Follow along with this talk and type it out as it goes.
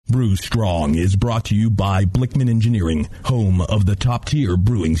Brew Strong is brought to you by Blickman Engineering, home of the top-tier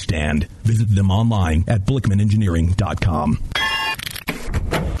brewing stand. Visit them online at blickmanengineering.com.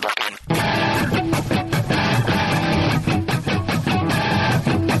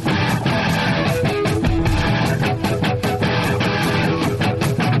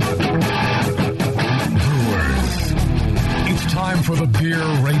 For the beer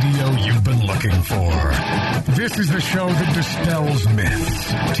radio you've been looking for. This is the show that dispels myths,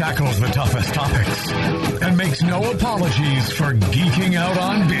 tackles the toughest topics, and makes no apologies for geeking out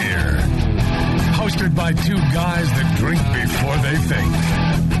on beer. Hosted by two guys that drink before they think.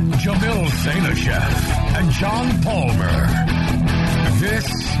 Jamil Zainashev and John Palmer. This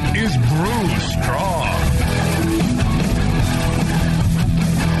is Brew Strong.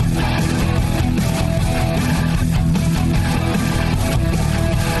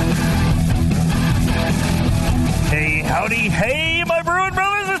 Hey, howdy, hey, my brewing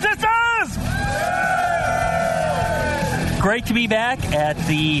brothers and sisters! Great to be back at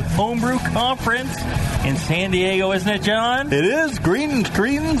the Homebrew Conference in San Diego, isn't it, John? It is. Greetings,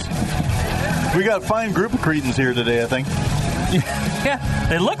 Cretans. We got a fine group of Cretans here today, I think. Yeah,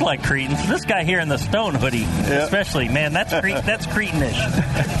 they look like Cretans. This guy here in the stone hoodie, especially, man, that's Cretanish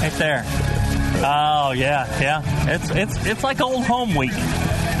right there. Oh, yeah. It's like old home week.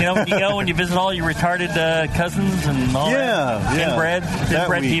 You know, when you go and you visit all your retarded cousins and all that inbred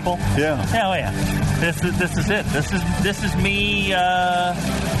people. Yeah. Oh yeah. This is it. This is me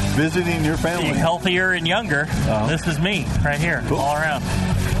visiting your family, healthier and younger. Uh-huh. This is me right here, cool. All around.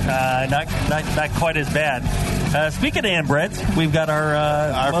 Not quite as bad. Speaking of inbreds, we've got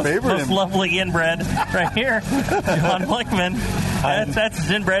our most lovely inbred right here, John Blickman. That's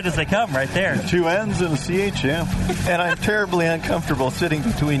as inbred as they come right there. 2 N's and a CH, yeah. And I'm terribly uncomfortable sitting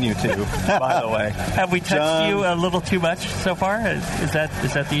between you two, by the way. Have we touched you a little too much so far? Is that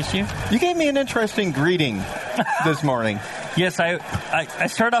the issue? You gave me an interesting greeting this morning. Yes, I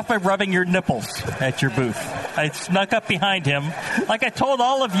started off by rubbing your nipples at your booth. I snuck up behind him, like I told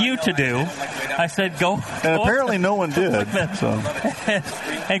all of you to do. I said, go. And apparently no one did. So.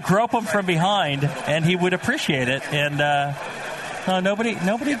 And grope him from behind, and he would appreciate it. And nobody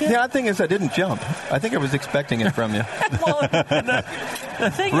did. The odd thing is I didn't jump. I think I was expecting it from you. Well,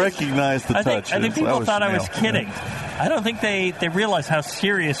 the thing recognize the touch. I think people thought I was kidding. I don't think they realize how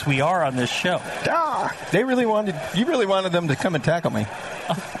serious we are on this show. You really wanted them to come and tackle me.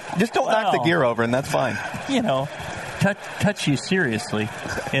 Just don't knock the gear over, and that's fine. You know, touch you seriously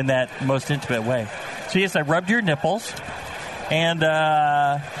in that most intimate way. So yes, I rubbed your nipples and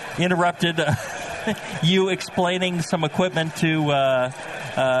interrupted you explaining some equipment to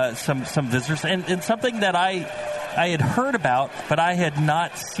some visitors and something that I had heard about, but I had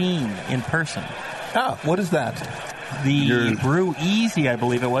not seen in person. Oh, what is that? The Brew Easy, I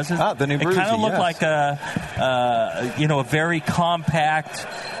believe it was. The new Brew Easy, it kind of looked like a very compact,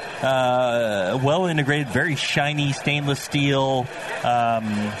 well-integrated, very shiny stainless steel,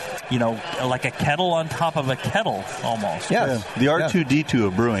 like a kettle on top of a kettle, almost. Yes. The R2-D2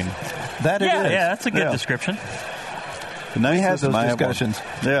 of brewing. That it is. Yeah, that's a good description. We had those discussions.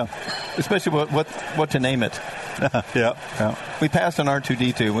 Yeah. Especially what to name it. Yeah. We passed on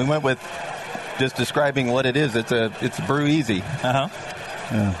R2-D2. We went with just describing what it is. It's a Brew Easy. Uh-huh.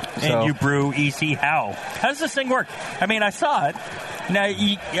 Yeah. And you brew easy how? How does this thing work? I mean, I saw it. Now,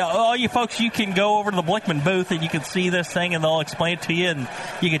 all you folks, you can go over to the Blickman booth and you can see this thing and they'll explain it to you and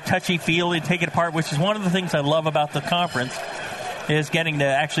you can touchy-feel and take it apart, which is one of the things I love about the conference is getting to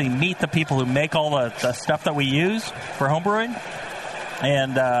actually meet the people who make all the stuff that we use for homebrewing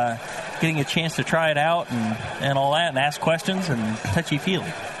and getting a chance to try it out and all that and ask questions and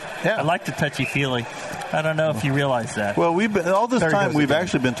touchy-feely. Yeah. I like the touchy-feely. I don't know if you realize that. Well, we've been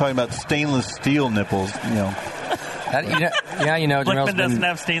actually been talking about stainless steel nipples, Blickman doesn't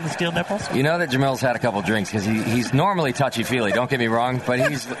have stainless steel nipples? You know that Jamil's had a couple drinks because he's normally touchy-feely, don't get me wrong, but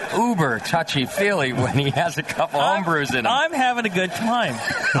he's uber touchy-feely when he has a couple homebrews in him. I'm having a good time.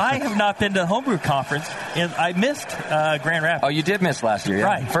 I have not been to the homebrew conference, and I missed Grand Rapids. Oh, you did miss last year, yeah?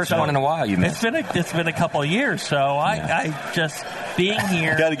 Right. First one in a while you missed. It's been a couple of years, so I just being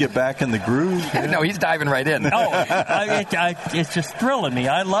here. Got to get back in the groove. Yeah. No, he's diving right in. It's just thrilling me.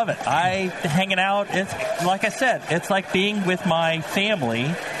 I love it. Hanging out. It's like I said. It's like being with my family,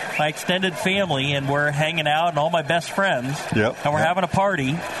 my extended family, and we're hanging out and all my best friends. Yep. And we're having a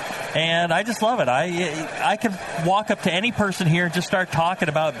party. And I just love it. I could walk up to any person here and just start talking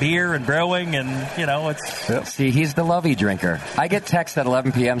about beer and brewing, and it's. Yep. See, he's the lovey drinker. I get texts at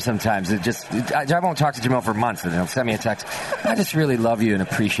 11 p.m. sometimes. I won't talk to Jamil for months, and he'll send me a text. I just really love you and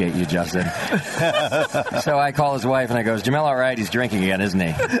appreciate you, Justin. So I call his wife and I go, "Is Jamil all right? He's drinking again, isn't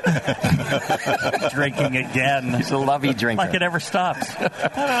he?" Drinking again. He's a lovey drinker. Like it ever stops.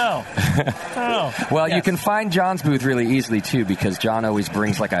 I don't know. Well, you can find John's booth really easily too, because John always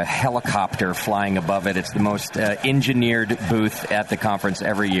brings like a helicopter flying above it. It's the most engineered booth at the conference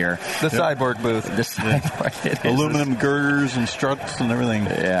every year. The cyborg booth. The cyborg. It is. Aluminum girders and struts and everything.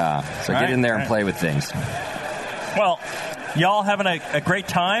 Yeah. So get in there and play with things. Well, y'all having a great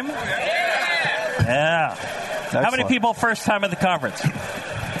time? Yeah. Excellent. How many people first time at the conference?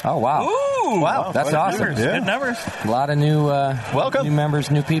 Oh, wow. Ooh, wow. That's awesome. Numbers. Yeah. Good numbers. A lot of new welcome new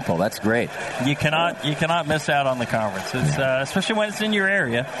members, new people. That's great. You cannot miss out on the conference. It's especially when it's in your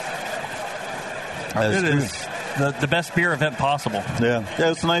area. It is the best beer event possible. Yeah,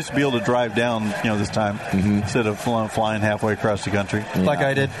 it's nice to be able to drive down, this time instead of flying halfway across the country, like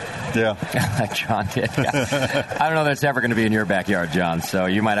I did. Yeah, like John did. Yeah. I don't know that it's ever going to be in your backyard, John. So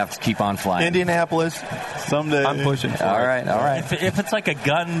you might have to keep on flying. Indianapolis, someday. I'm pushing. All right. If it's like a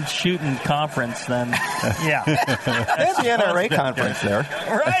gun shooting conference, then yeah. They had the NRA conference there,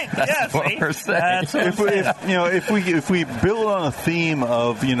 right? That's what we're saying. That's what if we build on a theme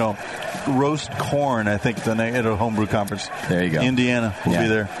of roast corn, I think at a homebrew conference. There you go. Indiana will be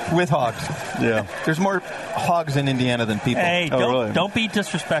there with hogs. Yeah, there's more hogs in Indiana than people. Hey, don't be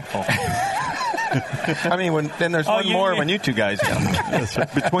disrespectful. I mean, then there's one more when you two guys come. Yes,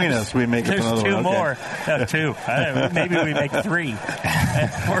 between us, we make there's another two one. More. No, two. Maybe we make three.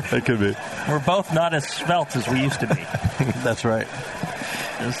 It could be. We're both not as svelte as we used to be. That's right.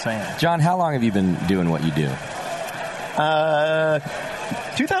 Just saying. John, how long have you been doing what you do?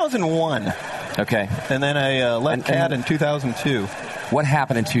 2001. Okay. And then I left CAD in 2002. What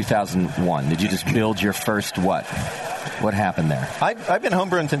happened in 2001? Did you just build your first what? What happened there? I've been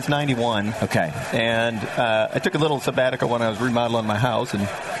homebrewing since 91. Okay. And I took a little sabbatical when I was remodeling my house and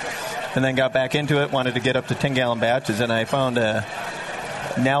then got back into it, wanted to get up to 10-gallon batches, and I found a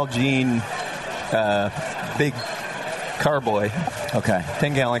Nalgene big carboy. Okay.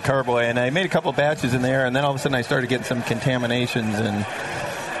 10-gallon carboy, and I made a couple batches in there, and then all of a sudden I started getting some contaminations, and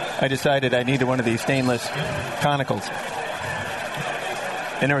I decided I needed one of these stainless conicals.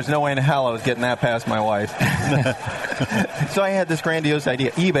 And there was no way in hell I was getting that past my wife. So I had this grandiose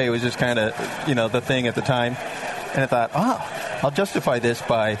idea. eBay was just kind of, the thing at the time. And I thought, I'll justify this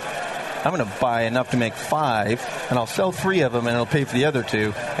by, I'm going to buy enough to make 5, and I'll sell 3 of them, and it'll pay for the other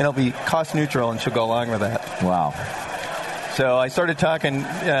 2, and it'll be cost neutral, and she'll go along with that. Wow. So I started talking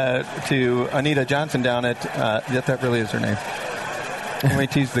to Anita Johnson down at, that really is her name. Let me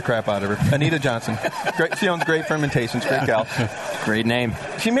tease the crap out of her. Anita Johnson. Great, she owns Great Fermentations. Great gal. Great name.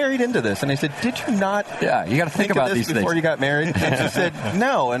 She married into this. And I said, did you not you got to think about of this these before things. You got married? And she said,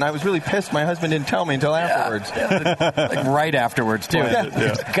 no. And I was really pissed. My husband didn't tell me until afterwards. Like right afterwards, too.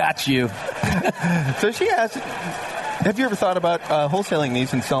 Got you. So she asked, have you ever thought about wholesaling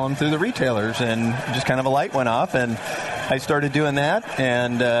these and selling them through the retailers? And just kind of a light went off. And I started doing that.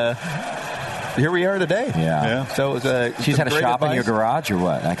 And here we are today. Yeah. So it was she's had a shop in your garage or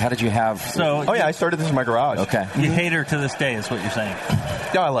what? Like, how did you have? I started this in my garage. Okay. You hate her to this day, is what you're saying.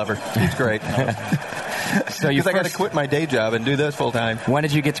 Yeah, I love her. She's great. So because I got to quit my day job and do this full time. When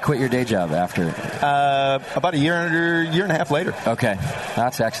did you get to quit your day job after? About a year and a half later. Okay,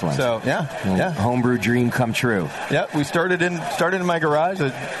 that's excellent. So homebrew dream come true. Yeah, we started in my garage,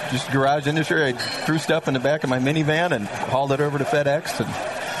 just garage industry. I threw stuff in the back of my minivan and hauled it over to FedEx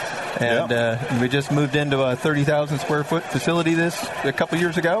and we just moved into a 30,000 square foot facility a couple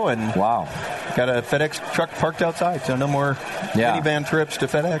years ago, and wow, got a FedEx truck parked outside, so no more minivan trips to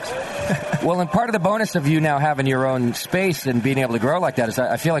FedEx. Well, and part of the bonus of you now having your own space and being able to grow like that is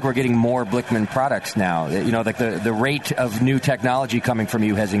I feel like we're getting more Blickman products now. Like the rate of new technology coming from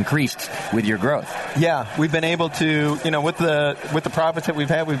you has increased with your growth. Yeah, we've been able to, with the profits that we've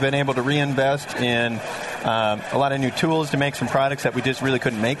had, we've been able to reinvest in a lot of new tools to make some products that we just really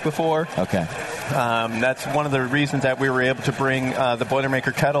couldn't make before. Okay. That's one of the reasons that we were able to bring the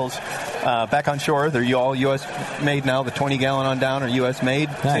Boilermaker kettles back on shore. They're all U.S. made now. The 20-gallon on down are U.S. made,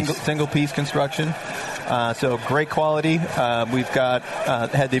 nice. single piece construction. So great quality. We've got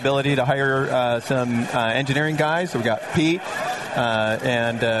had the ability to hire some engineering guys. So we got Pete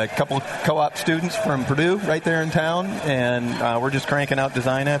and a couple of co-op students from Purdue right there in town, and we're just cranking out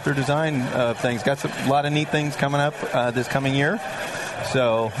design after design of things. Got a lot of neat things coming up this coming year.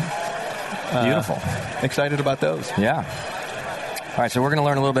 So beautiful. Excited about those. Yeah. All right, so we're going to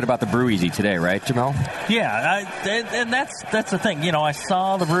learn a little bit about the Brew Easy today, right, Jamel? Yeah, and that's the thing. I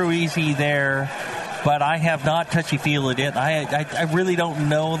saw the Brew Easy there, but I have not touchy-feeled it. I really don't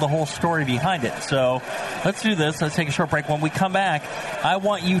know the whole story behind it. So let's do this. Let's take a short break. When we come back, I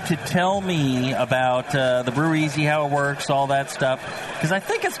want you to tell me about the Brew Easy, how it works, all that stuff, because I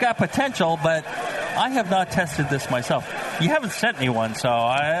think it's got potential, but I have not tested this myself. You haven't sent me one, so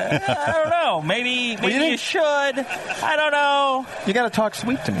I don't know. Maybe you should. I don't know. You got to talk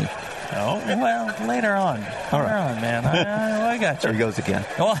sweet to me. Oh, well, later on. All right. On, man. I got you. There he goes again.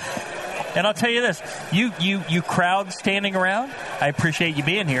 Well, and I'll tell you this. You crowd standing around, I appreciate you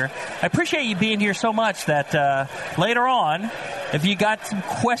being here. I appreciate you being here so much that later on, if you got some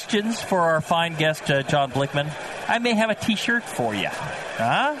questions for our fine guest, John Blickman, I may have a T-shirt for you.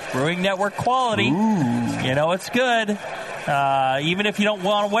 Brewing Network quality. Ooh. It's good. Even if you don't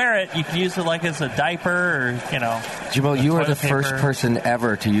want to wear it, you can use it like as a diaper or, Jamil, you are the first person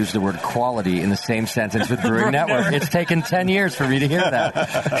ever to use the word quality in the same sentence with Brewing Network. It's taken 10 years for me to hear that.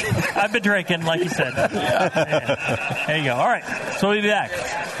 I've been drinking, like you said. Yeah. There you go. All right. So we'll be back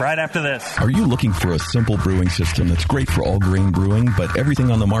right after this. Are you looking for a simple brewing system that's great for all grain brewing, but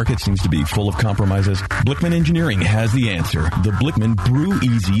everything on the market seems to be full of compromises? Blickman Engineering has the answer. The Blickman Brew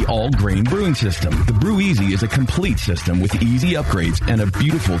Easy All Grain Brewing System. The Brew Easy is a complete system with easy upgrades and a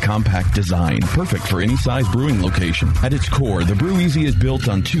beautiful compact design, perfect for any size brewing location. At its core, the Brew Easy is built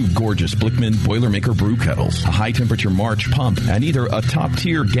on two gorgeous Blickman Boilermaker brew kettles, a high-temperature March pump, and either a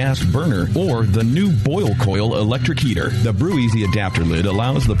top-tier gas burner or the new Boil Coil electric heater. The Brew Easy adapter lid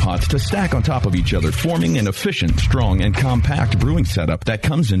allows the pots to stack on top of each other, forming an efficient, strong, and compact brewing setup that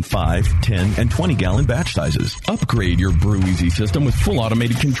comes in 5, 10, and 20-gallon batch sizes. Upgrade your Brew Easy system with full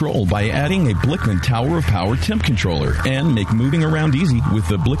automated control by adding a Blickman Tower of Power temp controller, and make moving around easy with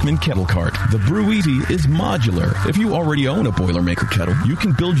the Blickman Kettle Cart. The Brew Easy is modular. If you already own a Boilermaker kettle, you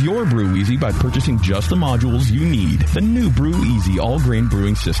can build your Brew Easy by purchasing just the modules you need. The new Brew Easy all-grain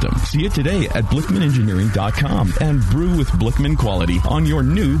brewing system. See it today at BlickmanEngineering.com and brew with Blickman quality on your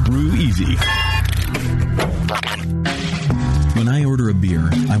new Brew Easy. When I order a beer,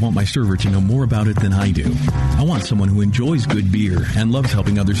 I want my server to know more about it than I do. I want someone who enjoys good beer and loves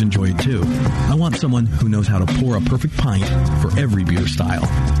helping others enjoy it too. I want someone who knows how to pour a perfect pint for every beer style.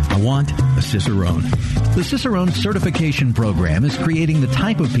 I want a Cicerone. The Cicerone Certification Program is creating the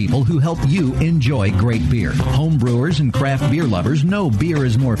type of people who help you enjoy great beer. Home brewers and craft beer lovers know beer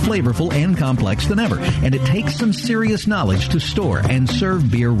is more flavorful and complex than ever, and it takes some serious knowledge to store and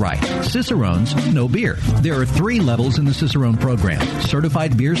serve beer right. Cicerones know beer. There are 3 levels in the Cicerone program: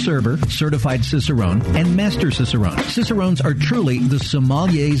 Certified Beer Server, Certified Cicerone, and Master Cicerone. Cicerones are truly the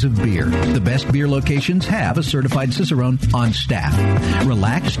sommeliers of beer. The best beer locations have a Certified Cicerone on staff.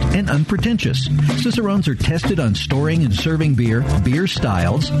 Relaxed and unpretentious. Cicerones are tested on storing and serving beer, beer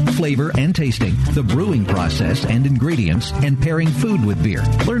styles, flavor and tasting, the brewing process and ingredients, and pairing food with beer.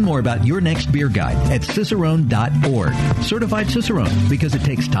 Learn more about your next beer guide at cicerone.org. Certified Cicerone, because it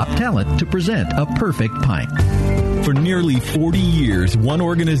takes top talent to present a perfect pint. For nearly 40 years, one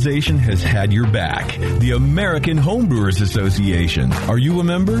organization has had your back, the American Homebrewers Association. Are you a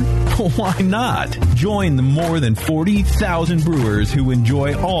member? Why not? Join the more than 40,000 brewers who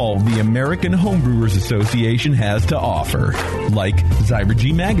enjoy all the American Homebrewers Association has to offer, like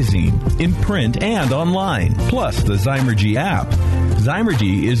Zymergy Magazine, in print and online, plus the Zymergy app.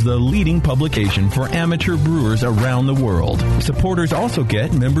 Zymergy is the leading publication for amateur brewers around the world. Supporters also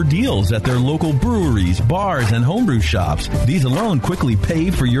get member deals at their local breweries, bars, and homebrew shops. These alone quickly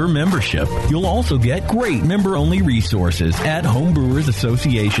pay for your membership. You'll also get great member-only resources at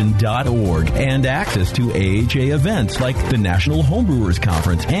homebrewersassociation.org and access to AHA events like the National Homebrewers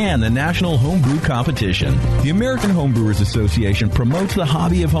Conference and the National Homebrew Competition. The American Homebrewers Association promotes the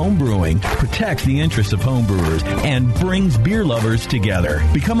hobby of homebrewing, protects the interests of homebrewers, and brings beer lovers together.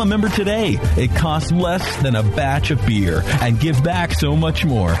 Become a member today. It costs less than a batch of beer and gives back so much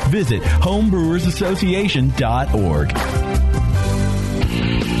more. Visit homebrewersassociation.org.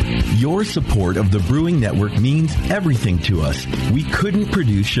 Your support of the Brewing Network means everything to us. We couldn't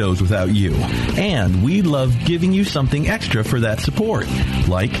produce shows without you. And we love giving you something extra for that support,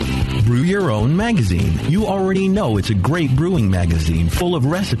 like Brew Your Own magazine. You already know it's a great brewing magazine full of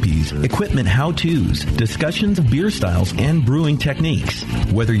recipes, equipment how-tos, discussions of beer styles, and brewing techniques.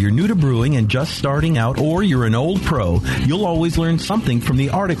 Whether you're new to brewing and just starting out or you're an old pro, you'll always learn something from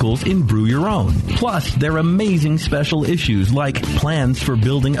the articles in Brew Your Own. Plus, there are amazing special issues like plans for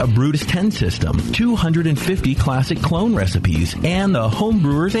building a brew Brutus 10 system, 250 classic clone recipes, and the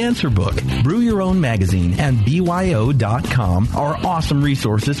Homebrewer's Answer Book. Brew Your Own magazine and BYO.com are awesome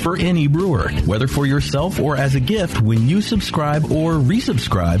resources for any brewer, whether for yourself or as a gift. When you subscribe or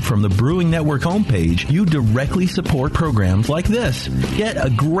resubscribe from the Brewing Network homepage, you directly support programs like this. Get a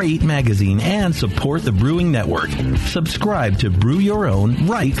great magazine and support the Brewing Network. Subscribe to Brew Your Own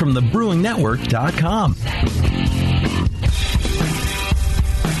right from the BrewingNetwork.com.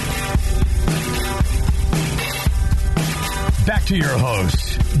 Back to your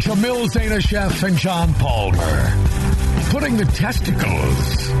hosts, Jamil Zainasheff and John Palmer. Putting the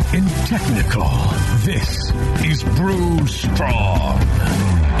testicles in technical. This is Brew Strong.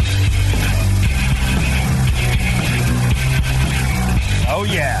 Oh,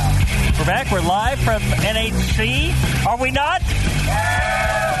 yeah. We're back. We're live from NHC. Are we not?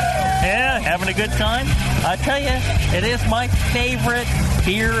 Yeah, having a good time. I tell you, it is my favorite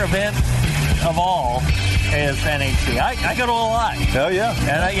beer event of all is NHC. I go to a lot. Oh, yeah.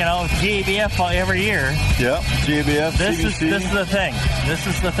 And, GABF every year. Yeah, GABF, This is the thing. This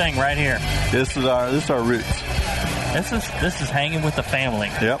is the thing right here. This is our roots. This is hanging with the family.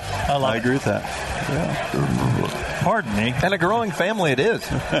 Yep. I agree with that. Yeah. Pardon me. And a growing family it is.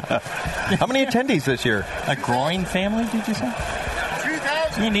 How many attendees this year? A growing family, did you say?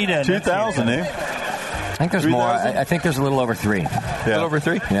 2,000. You need a 2,000, eh? I think there's more. I think there's a little over 3. Yeah. A little over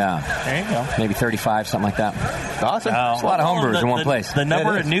 3? Yeah. There you go. Maybe 35, something like that. Awesome. It's a lot of homebrewers in one place. The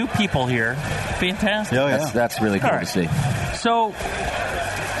number of new people here, fantastic. Oh, yeah. That's really cool to see. So,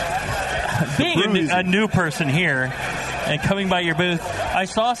 being a new person here and coming by your booth, I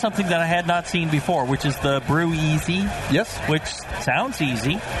saw something that I had not seen before, which is the Brew Easy. Yes. Which sounds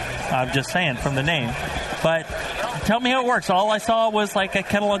easy. I'm just saying from the name. But tell me how it works. All I saw was like a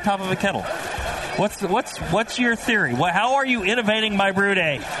kettle on top of a kettle. What's your theory? How are you innovating my brew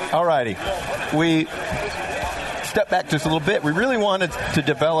day? All righty. We step back just a little bit. We really wanted to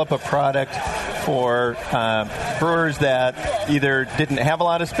develop a product for brewers that either didn't have a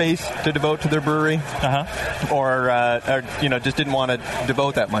lot of space to devote to their brewery, or just didn't want to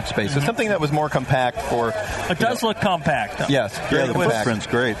devote that much space. So something that was more compact for. It does look compact. Yes, yeah, the footprint's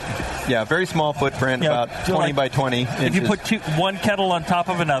great. Yeah, very small footprint, about 20 by 20 inches. If you put one kettle on top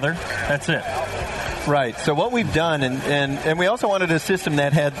of another, that's it. Right. So what we've done, and we also wanted a system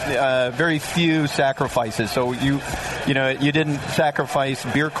that had very few sacrifices. So you didn't sacrifice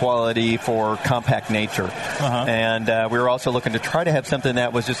beer quality for compact nature. And we were also looking to try to have something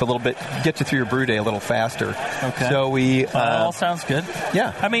that was just a little bit, get you through your brew day a little faster. Okay. So we... all sounds good.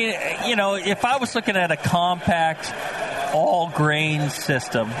 Yeah. I mean, if I was looking at a compact, all-grain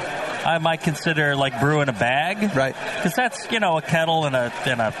system, I might consider like brew in a bag. Right. Because that's, a kettle and a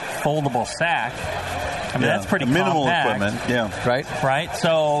foldable sack. I mean, that's pretty minimal compact. equipment. Yeah. Right.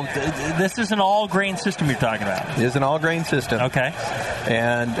 So this is an all-grain system you're talking about. It is an all-grain system. Okay.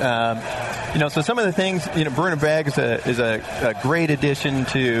 And, so some of the things, brew in a bag is a great addition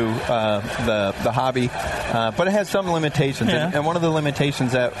to the hobby, but it has some limitations. Yeah. And one of the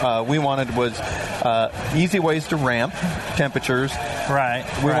limitations that we wanted was easy ways to ramp temperatures. Right.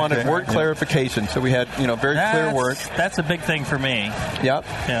 We wanted word clarification, so we had very clear word. That's a big thing for me. Yep.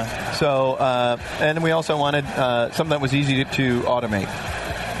 Yeah. So and we also wanted something that was easy to automate.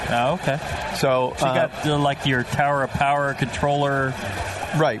 Oh, okay. So you got like your Tower of Power controller.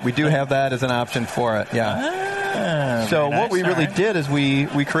 Right. We do have that as an option for it. Yeah. So what we really did is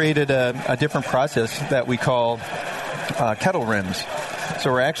we created a different process that we call kettle rims.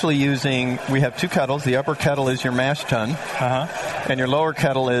 So we're actually we have 2 kettles. The upper kettle is your mash tun, and your lower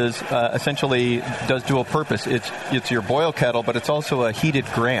kettle is essentially does dual purpose. It's your boil kettle, but it's also a heated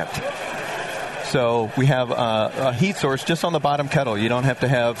grant. So we have a heat source just on the bottom kettle. You don't have to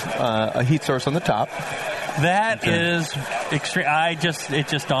have a heat source on the top. That is extreme. It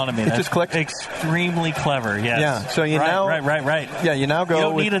just dawned on me. It just clicked. Extremely clever. Yes. Yeah. So you now. Right. Yeah. You now go. You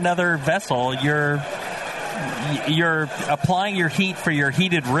don't need another vessel. You're applying your heat for your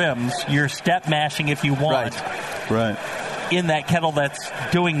heated rims. You're step mashing if you want. Right. In that kettle that's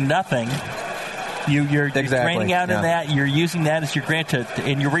doing nothing. You're draining out in that. You're using that as your grant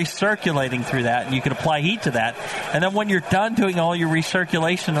and you're recirculating through that. And you can apply heat to that. And then when you're done doing all your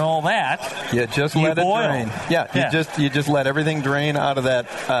recirculation and all that, let it drain. Yeah. You just let everything drain out of that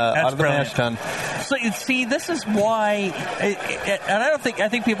out of the mash tun. So see, this is why, and I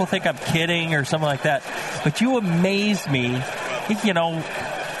think people think I'm kidding or something like that. But you amaze me,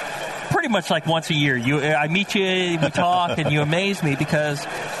 pretty much like once a year. I meet you, we talk, and you amaze me because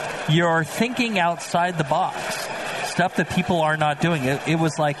you're thinking outside the box, stuff that people are not doing. It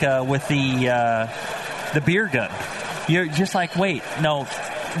was like with the beer gun. You're just like, wait, no,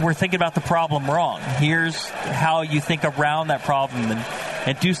 we're thinking about the problem wrong. Here's how you think around that problem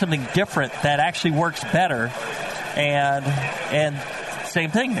and do something different that actually works better. And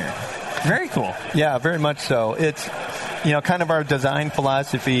same thing here. Very cool. Yeah, very much so. It's, kind of our design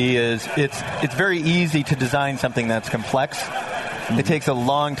philosophy is it's very easy to design something that's complex. It takes a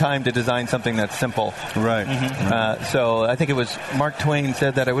long time to design something that's simple. Right. Mm-hmm. So I think it was Mark Twain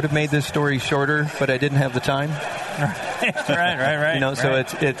said that I would have made this story shorter, but I didn't have the time. Right. So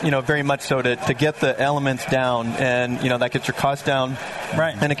it's very much so to get the elements down, and that gets your cost down,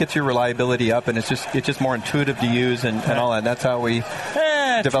 right? And it gets your reliability up, and it's just more intuitive to use and all that. That's how we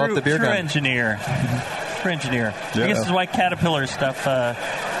develop the beer gun. Engineer. True engineer. Yeah. I guess this is why Caterpillar stuff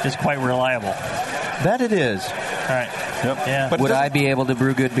is quite reliable. That it is. All right. Yep. Yeah. But would I be able to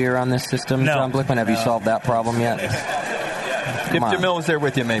brew good beer on this system, No. John Blickman? Have you solved that problem yet? If Jamil was there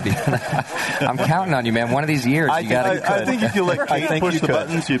with you, maybe. I'm counting on you, man. One of these years, you got to. I think if you push the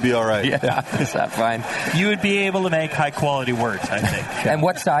buttons, you'd be all right. Yeah, is that fine? You would be able to make high quality words, I think. And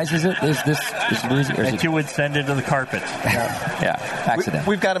what size is it? Is this boozy? That you would send into the carpet. Yeah, accident.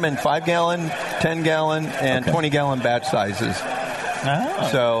 We've got them in 5-gallon, 10-gallon, and 20-gallon batch sizes. Oh.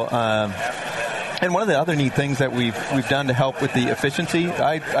 So. And one of the other neat things that we've done to help with the efficiency,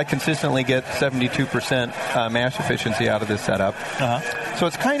 I consistently get 72% mash efficiency out of this setup. Uh-huh. So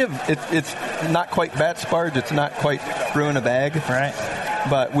it's kind of it's not quite batch sparge, it's not quite brew in a bag. Right.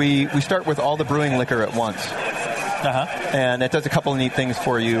 But we start with all the brewing liquor at once. Uh-huh. And it does a couple of neat things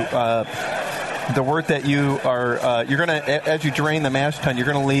for you. The wort that you are, you're going to, as you drain the mash tun, you're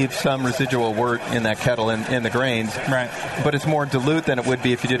going to leave some residual wort in that kettle in the grains. Right. But it's more dilute than it would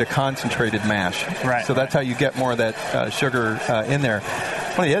be if you did a concentrated mash. Right. So that's how you get more of that sugar in there.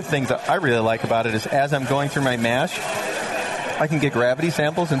 One of the other things that I really like about it is as I'm going through my mash, I can get gravity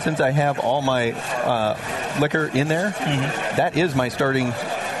samples, and since I have all my liquor in there, that is my starting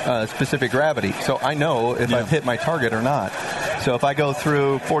specific gravity. So I know if I've hit my target or not. So if I go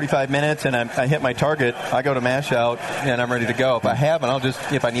through 45 minutes and I hit my target, I go to mash out and I'm ready to go. If I haven't,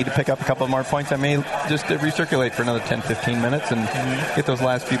 if I need to pick up a couple more points, I may just recirculate for another 10, 15 minutes and get those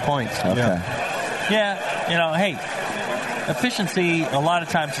last few points. Okay. Yeah, hey, efficiency a lot of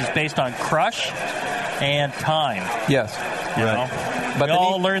times is based on crush and time. Yes. You know? But we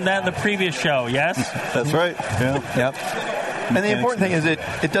all learned that in the previous show, yes? That's right. Yeah. Yep. And the important thing is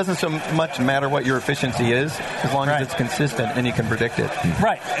it doesn't so much matter what your efficiency is as long as it's consistent and you can predict it.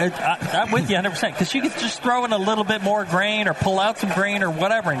 Right. I'm with you 100% because you can just throw in a little bit more grain or pull out some grain or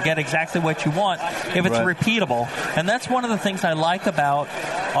whatever and get exactly what you want if it's repeatable. And that's one of the things I like about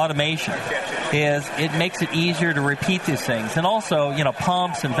automation is it makes it easier to repeat these things. And also,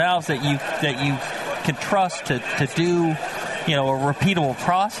 pumps and valves that you can trust to do, a repeatable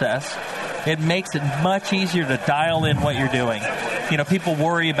process. It makes it much easier to dial in what you're doing. People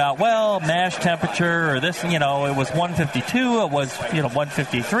worry about, mash temperature or this, it was 152, it was,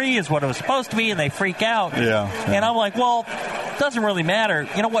 153 is what it was supposed to be, and they freak out. Yeah. And I'm like, it doesn't really matter.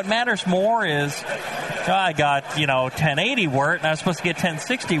 What matters more is, I got, 1080 wort, and I was supposed to get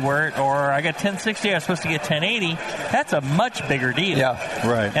 1060 wort, or I got 1060, I was supposed to get 1080. That's a much bigger deal. Yeah,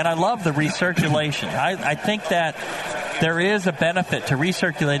 right. And I love the recirculation. I think that there is a benefit to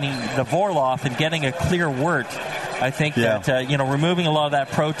recirculating the Vorloff and getting a clear wort. I think that, removing a lot of that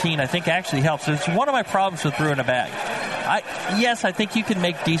protein, I think actually helps. It's one of my problems with brew in a bag. I think you can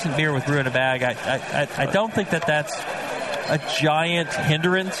make decent beer with brew in a bag. I don't think that that's a giant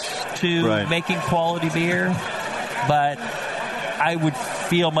hindrance to making quality beer, but I would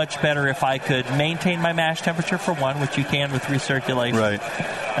feel much better if I could maintain my mash temperature for one, which you can with recirculation. Right.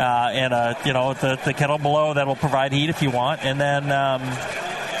 And the kettle below that will provide heat if you want. And then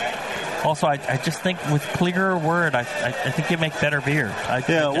also, I just think with clearer wort, I think you make better beer.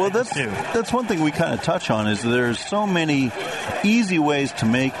 That's one thing we kind of touch on is there's so many easy ways to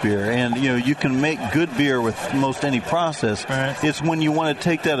make beer, and you can make good beer with most any process. Right. It's when you want to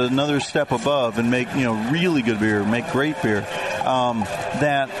take that another step above and make really good beer, make great beer.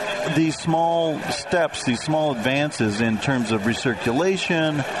 That these small steps, these small advances in terms of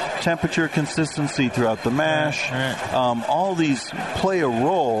recirculation, temperature consistency throughout the mash, all these play a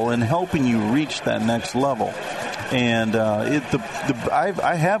role in helping you reach that next level. And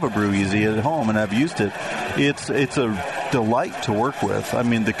I have a Brew Easy at home, and I've used it. It's a delight to work with. I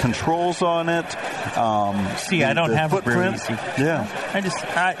mean, the controls on it. I don't have a Brew Easy. Yeah.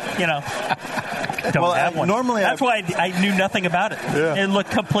 don't have one. Normally, that's why I knew nothing about it. Yeah. It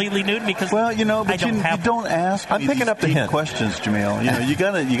looked completely new to me because but you don't ask. I'm picking up the hint. Questions, Jamil. You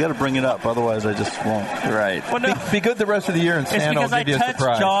gotta bring it up. Otherwise, I just won't. Right. Well, no. Be good the rest of the year, and Santa will give you a surprise. It's because I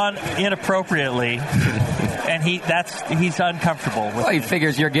touched John inappropriately, and he's uncomfortable with he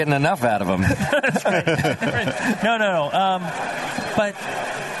figures you're getting enough out of him. No. But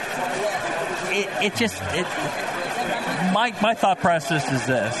my thought process is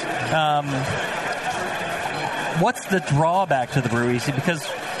this. What's the drawback to the Brew Easy? Because,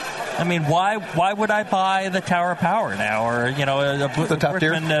 I mean, why would I buy the Tower of Power now, or the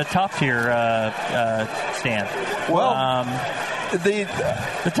top tier stand? Well,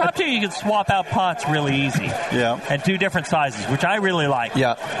 the top tier you can swap out pots really easy. Yeah. And do different sizes, which I really like.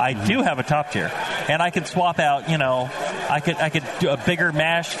 Yeah. I do have a top tier, and I can swap out. I could do a bigger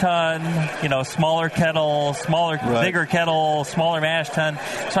mash tun, smaller kettle, bigger kettle, smaller mash tun.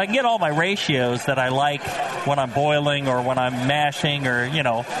 So I can get all my ratios that I like when I'm boiling or when I'm mashing, or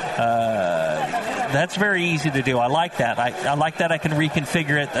that's very easy to do. I like that. I like that I can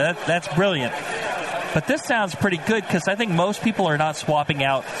reconfigure it. That's brilliant. But this sounds pretty good because I think most people are not swapping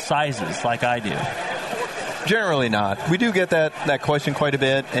out sizes like I do. Generally not. We do get that question quite a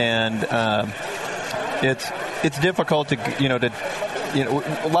bit, and it's difficult to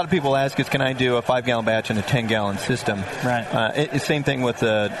a lot of people ask us, can I do a 5-gallon batch in a 10-gallon system? Right. Same thing with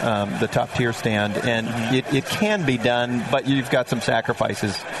the top tier stand, and it can be done, but you've got some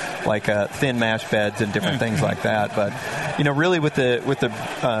sacrifices like thin mash beds and different things like that. But really with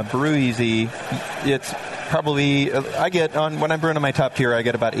the Brew Easy, it's probably when I'm brewing on my top tier, I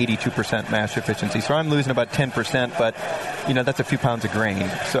get about 82% mash efficiency. So I'm losing about 10%, but that's a few pounds of grain.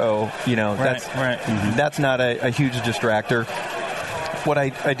 So that's not a huge distractor. What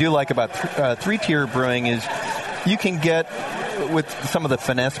I do like about 3-tier brewing is you can get, with some of the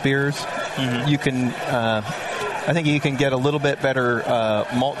finesse beers, you can, I think you can get a little bit better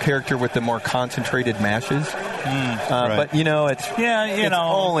malt character with the more concentrated mashes. But it's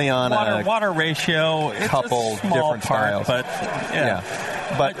only on water ratio. It's couple a small different part, styles. But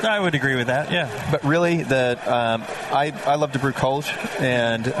but I would agree with that. Yeah. But really, I love to brew Kolsch,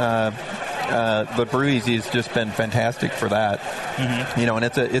 and the Brew Easy has just been fantastic for that. And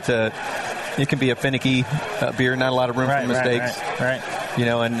it can be a finicky beer, not a lot of room for mistakes. Right.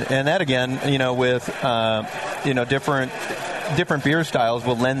 And that again, with different beer styles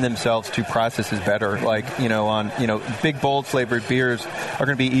will lend themselves to processes better. Like, big bold flavored beers are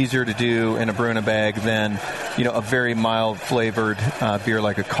going to be easier to do in a brew in a bag than, a very mild flavored beer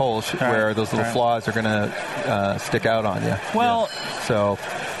like a Kolsch, where those little flaws are going to stick out on you. Well, so.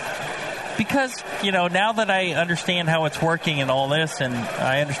 Because, now that I understand how it's working and all this, and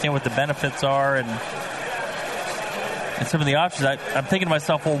I understand what the benefits are and some of the options, I'm thinking to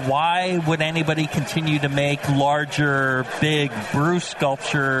myself, well, why would anybody continue to make larger, big brew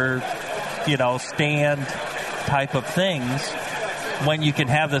sculpture, stand type of things when you can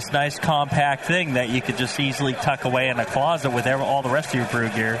have this nice compact thing that you could just easily tuck away in a closet with all the rest of your brew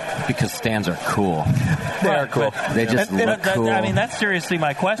gear? Because stands are cool. They are cool. They just look cool. That's seriously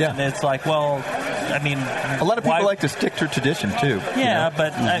my question. Yeah. It's like, well, a lot of people like to stick to tradition too. Yeah,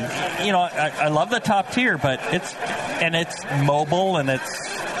 but I love the top tier, but it's mobile and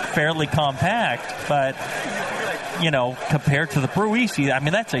it's fairly compact, but compared to the Brew Easy,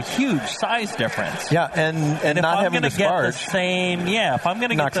 that's a huge size difference. Yeah, and not having to sparge. If I'm going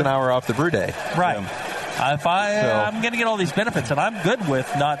to knocks an hour off the brew day. Right. I'm going to get all these benefits, and I'm good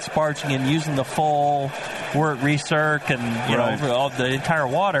with not sparging and using the full wort recirc and all the entire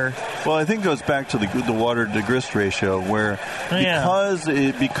water. Well, I think it goes back to the water to grist ratio, where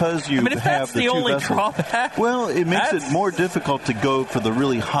because you if have that's the only vessels, drawback, well, it makes it more difficult to go for the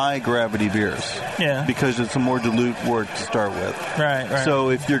really high gravity beers. Yeah, because it's a more dilute wort to start with. Right. So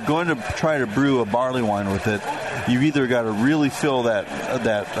if you're going to try to brew a barley wine with it, you've either got to really fill that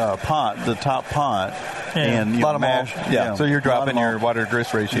pot, the top pot. Yeah. And a lot of mash, malt. So you're dropping your water to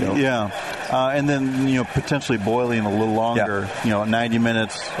grist ratio. Yeah, and then potentially boiling a little longer. 90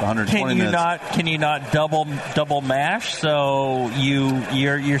 minutes, 120 minutes. Can you not double mash? So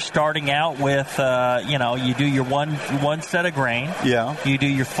you're starting out with you do your one set of grain. Yeah. You do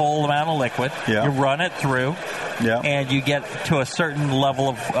your full amount of liquid. Yeah. You run it through. Yeah. And you get to a certain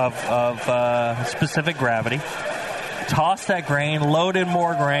level of specific gravity. Toss that grain, load in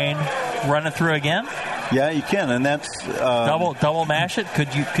more grain, run it through again. Yeah, you can, and that's double mash it.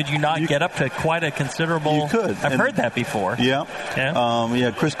 Could you not get up to quite a considerable? You could. I've heard that before. Yeah.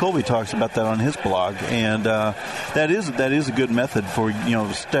 Chris Colby talks about that on his blog, and that is a good method for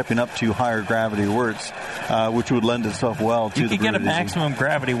stepping up to higher gravity worts, which would lend itself well to. You could get a maximum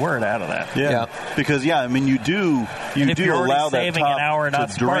gravity wort out of that. Yeah. Because you do allow that top an hour to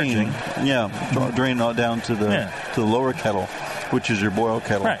drain. Drain down to the lower kettle, which is your boil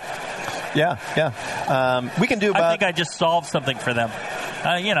kettle. Right. Yeah. We can do about... I think I just solved something for them.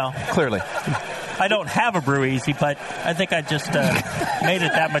 Clearly. I don't have a Brew Easy, but I think I just made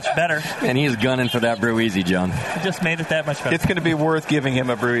it that much better. And he's gunning for that Brew Easy, John. I just made it that much better. It's going to be worth giving him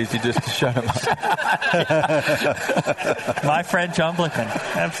a Brew Easy just to shut him up. My friend John Blickman.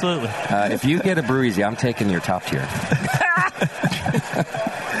 Absolutely. If you get a Brew Easy, I'm taking your top tier.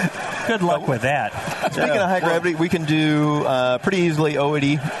 Good luck with that. Speaking of high gravity, we can do pretty easily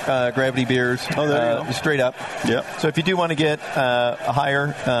 080 gravity beers. Oh, there you go. Straight up. Yep. So if you do want to get higher,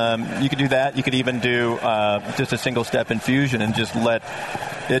 you could do that. You could even do just a single step infusion and just let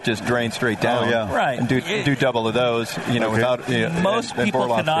it just drain straight down. Oh, yeah. Right. And do double of those. Without most people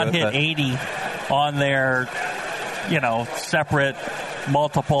cannot hit 80 on their separate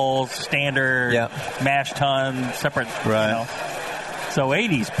multiples, standard, mash tun, separate. Right. So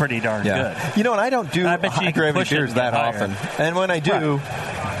 80's pretty darn good. And I don't do high gravity beers that often. And when I do,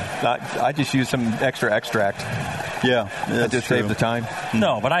 I just use some extra extract. Yeah, that just save the time.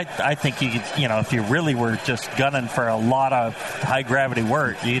 No, but I think you could, if you really were just gunning for a lot of high gravity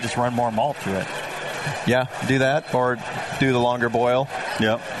wort, you could just run more malt through it. Yeah, do that, or do the longer boil.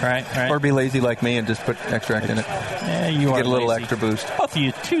 Yep. Right. Or be lazy like me and just put extract in it. Yeah, you get a little lazy. extra boost. Both of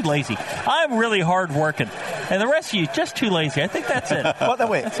you too lazy. I'm really hard working, and the rest of you just too lazy. I think that's it. Well, no,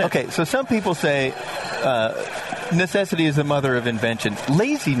 wait. Okay, so some people say necessity is the mother of invention.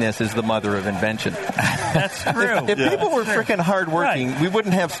 Laziness is the mother of invention. That's true. If people were freaking hardworking, we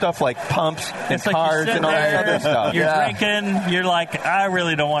wouldn't have stuff like pumps and cars and all that other stuff. You're drinking. You're like, I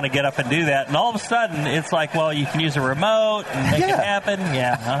really don't want to get up and do that. And all of a sudden, it's like, well, you can use a remote and make it happen.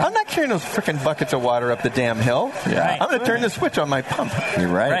 Yeah. Uh-huh. I'm not carrying those freaking buckets of water up the damn hill. Yeah. Right. I'm going to turn the switch on my pump. You're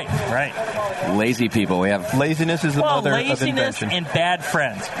right. Right. Lazy people. We have laziness is the mother of invention. Laziness and bad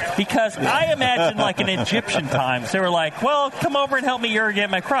friends. Because I imagine, like in Egyptian times, they were like, well, come over and help me irrigate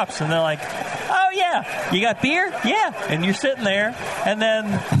my crops. And they're like, oh, yeah, you got beer? Yeah. And you're sitting there, and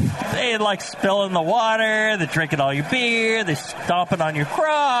then they like spilling the water, they're drinking all your beer, they're stomping on your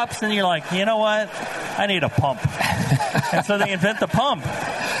crops, and you're like, you know what? I need a pump. And so they invent the pump.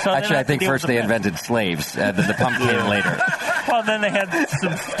 So actually, I think first they invented slaves. The pump came later. Well, then they had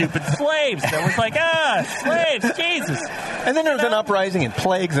some stupid slaves that was like, slaves, Jesus. And then there was an uprising and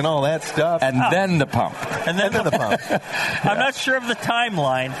plagues and all that stuff. And then the pump. And then the pump. I'm not sure of the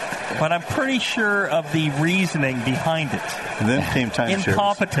timeline, but I'm pretty sure of the reasoning behind it. And then came time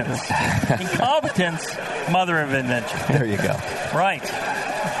Incompetence. Incompetence, mother of invention. There you go. Right.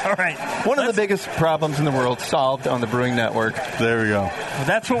 All right. One of the biggest problems in the world solved on the Brewing Network. There we go. Well,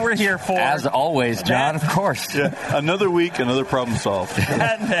 that's what we're here for. As always, John, of course. Yeah. Another week, another problem solved.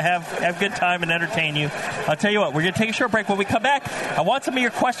 And to have good time and entertain you. I'll tell you what, we're going to take a short break. When we come back, I want some of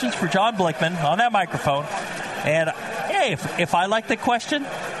your questions for John Blickman on that microphone. And, hey, if I like the question,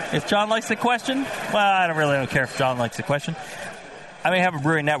 if John likes the question, well, I don't care if John likes the question. I may have a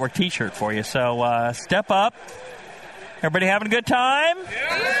Brewing Network T-shirt for you. So step up. Everybody having a good time?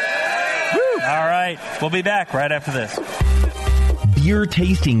 Yeah. Woo. All right. We'll be back right after this. Beer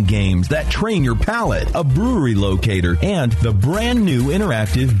tasting games that train your palate, a brewery locator, and the brand new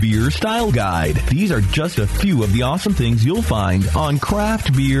interactive beer style guide. These are just a few of the awesome things you'll find on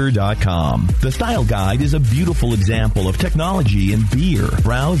craftbeer.com. The style guide is a beautiful example of technology in beer.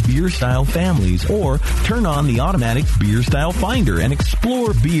 Browse beer style families or turn on the automatic beer style finder and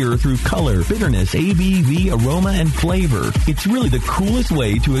explore beer through color, bitterness, ABV, aroma, and flavor. It's really the coolest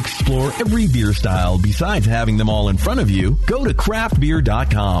way to explore every beer style besides having them all in front of you. Go to craftbeer.com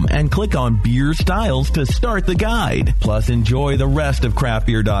and click on Beer Styles to start the guide. Plus, enjoy the rest of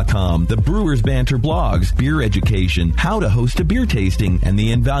craftbeer.com, the Brewers Banter blogs, beer education, how to host a beer tasting, and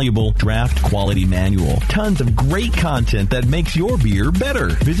the invaluable Draft Quality Manual. Tons of great content that makes your beer better.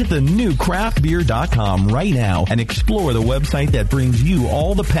 Visit the new craftbeer.com right now and explore the website that brings you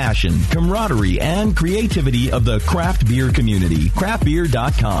all the passion, camaraderie, and creativity of the craft beer community.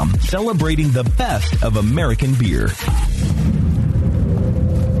 Craftbeer.com, celebrating the best of American beer.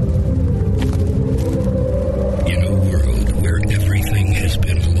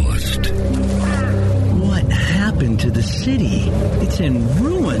 To the city. It's in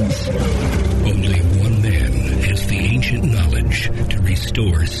ruins. Only one man has the ancient ancient knowledge to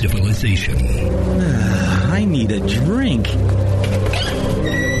restore civilization. I need a drink.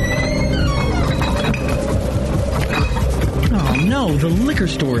 Oh no, the liquor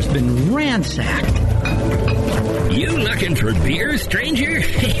store's been ransacked. You looking for beer, stranger?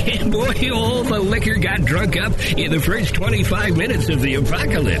 Boy, all the liquor got drunk up in the first 25 minutes of the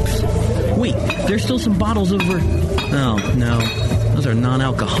apocalypse. Wait, there's still some bottles over... Oh, no. Those are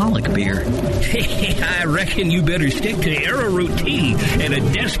non-alcoholic beer. I reckon you better stick to arrowroot tea and a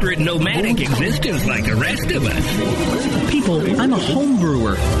desperate nomadic existence like the rest of us. People, I'm a home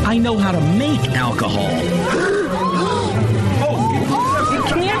brewer. I know how to make alcohol. Oh, it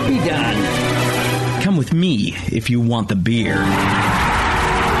can't be done. Come with me if you want the beer. Okay, I'm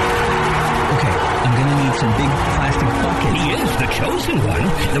going to need some big plastic buckets. He is the chosen one.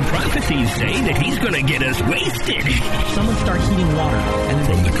 The prophecies say that he's going to get us wasted. Someone start heating water. And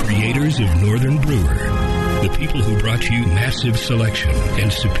then... From the creators of Northern Brewer, the people who brought you massive selection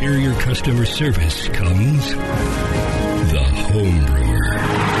and superior customer service, comes the Home Brewer.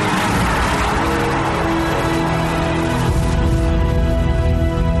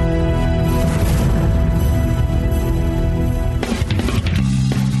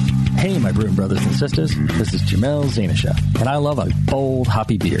 Hey, my brewing brothers and sisters, this is Jamel Zanisha, and I love a bold,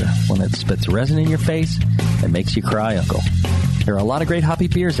 hoppy beer, one that spits resin in your face and makes you cry uncle. There are a lot of great hoppy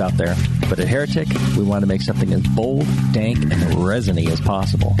beers out there, but at Heretic, we want to make something as bold, dank, and resiny as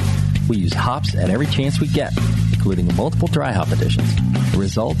possible. We use hops at every chance we get, including multiple dry hop additions. The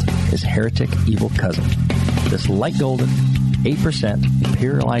result is Heretic Evil Cousin. This light golden, 8%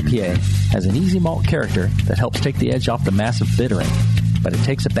 Imperial IPA has an easy malt character that helps take the edge off the massive bittering, but it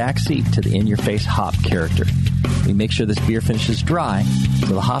takes a back seat to the in-your-face hop character. We make sure this beer finishes dry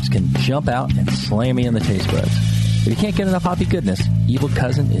so the hops can jump out and slam you in the taste buds. If you can't get enough hoppy goodness, Evil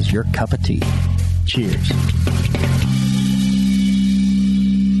Cousin is your cup of tea. Cheers.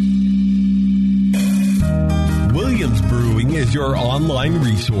 Williams Brewing is your online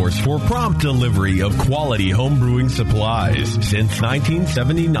resource for prompt delivery of quality home brewing supplies. Since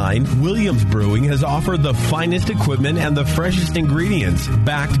 1979, Williams Brewing has offered the finest equipment and the freshest ingredients,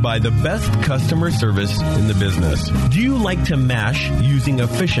 backed by the best customer service in the business. Do you like to mash using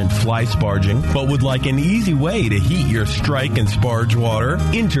efficient fly sparging, but would like an easy way to heat your strike and sparge water?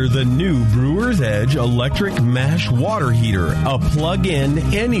 Enter the new Brewer's Edge electric mash water heater, a plug-in,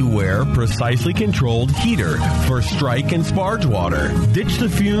 anywhere, precisely controlled heater for strike and sparge water. Ditch the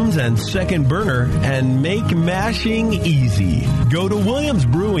fumes and second burner and make mashing easy. Go to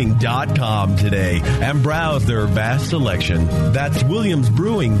williamsbrewing.com today and browse their vast selection. That's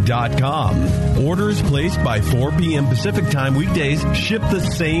williamsbrewing.com. Orders placed by 4 p.m. Pacific Time weekdays ship the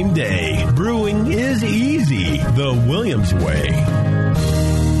same day. Brewing is easy the Williams way.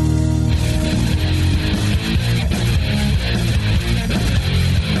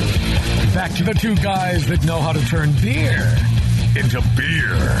 Back to the two guys that know how to turn beer into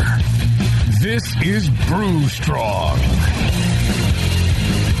beer. This is Brew Strong.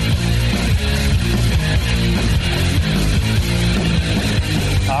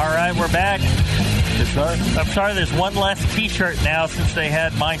 All right, we're back. Yes, sir. I'm sorry, there's one less T-shirt now since they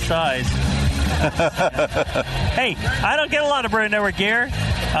had my size. Hey, I don't get a lot of Brew Network gear.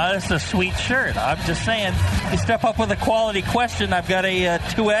 This is a sweet shirt. I'm just saying, you step up with a quality question. I've got a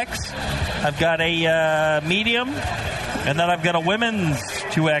 2X. I've got a medium. And then I've got a women's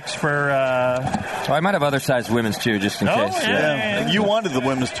 2X for... I might have other size women's, too, just in case. Yeah. You wanted the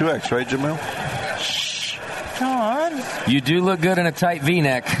women's 2X, right, Jamil? Shh. John. You do look good in a tight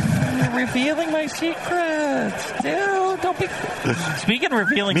V-neck. You're revealing my secrets. Dude, don't be... Speaking of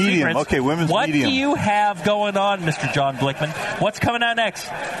revealing medium. secrets... Okay, women's what medium. do you have going on, Mr. John Blickman? What's coming out next?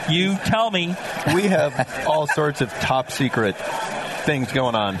 You tell me. We have all sorts of top secret things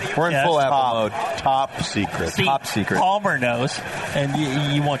going on. We're in full Apple mode. Top secret. See, top secret. Palmer knows, and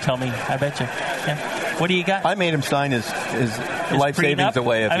you won't tell me. I bet you. Yeah. What do you got? I made him sign his life savings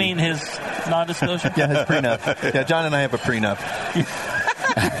away. His non-disclosure. Yeah, his prenup. Yeah, John and I have a prenup.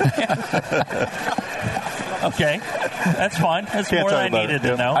 Okay, that's fine. That's more than I needed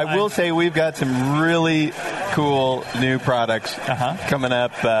to know. I will say we've got some really cool new products coming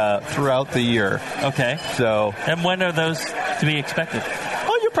up throughout the year. Okay. So, and when are those to be expected?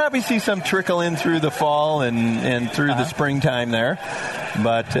 Well, you'll probably see some trickle in through the fall and through the springtime there.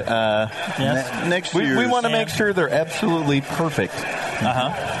 But next year, we want to make sure they're absolutely perfect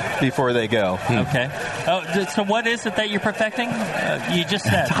before they go. Okay. Oh, so what is it that you're perfecting? You just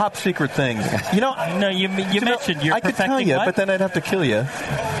said top secret things. You know, no, you mentioned you're I could perfecting tell you, what? but then I'd have to kill you.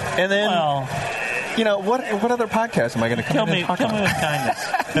 And then what other podcast am I going to come in and talk Kill me about? with kindness.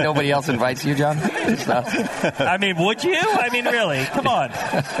 Nobody else invites you, John? I mean, would you? I mean, really? Come on.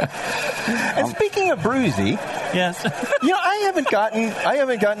 And speaking of Brewsy, yes, I haven't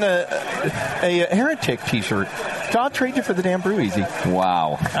gotten a Heretic T-shirt. So I'll trade you for the damn Brew Easy.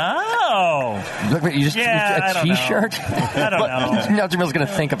 Wow. Oh. Look, you just I a don't T-shirt? I don't know. Now Jamil's going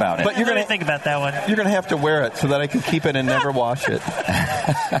to think about it. But you're going to think about that one. You're going to have to wear it so that I can keep it and never wash it.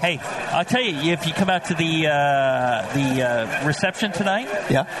 Hey, I'll tell you, if you come out to the reception tonight,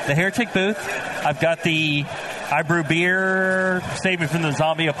 the Heretic booth, I've got the I Brew Beer, Save Me from the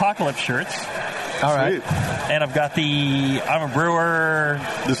Zombie Apocalypse shirts. All right. And I've got the I'm a brewer.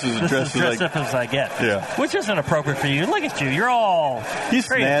 This is dressed up as I get. Yeah. Which isn't appropriate for you. Look at you. You're all. He's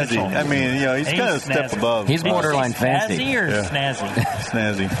very snazzy. official. I mean, he's kind of a step above. He's borderline fancy. Snazzy or snazzy?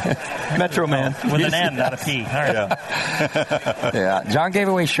 Snazzy. Metro Man. With an N, not a P. All right. Yeah. John gave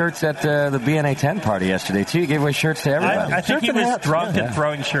away shirts at the BNA 10 party yesterday, too. He gave away shirts to everybody. I think he was drunk and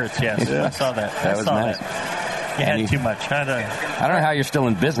throwing shirts, yes. Yeah. I saw that. That was nice. You had too much. I don't know how you're still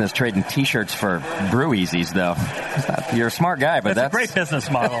in business trading T-shirts for Brew Easies, though. You're a smart guy, but that's a great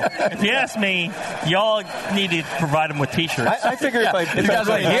business model. If you ask me, y'all need to provide them with T-shirts. I figure if you guys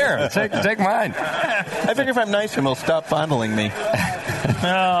like here, take mine. I figure if I'm nice to him, he'll stop fondling me.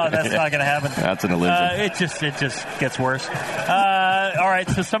 No, that's not going to happen. That's an illusion. It just gets worse. All right,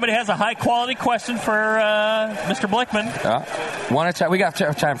 so somebody has a high quality question for Mr. Blickman. We got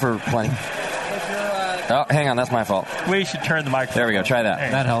time for plenty. Oh, hang on, that's my fault. We should turn the microphone. There we go, try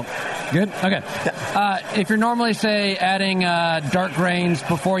that. That helped. Good? Okay. If you're normally, say, adding dark grains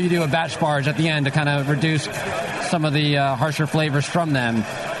before you do a batch barge at the end to kind of reduce some of the harsher flavors from them,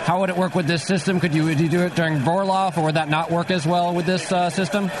 how would it work with this system? Would you do it during Vorloff, or would that not work as well with this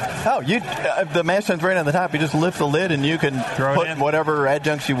system? Oh, the mash tun's right on the top. You just lift the lid and you can put whatever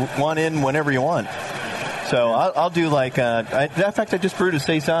adjuncts you want in whenever you want. So I'll do in fact, I just brewed a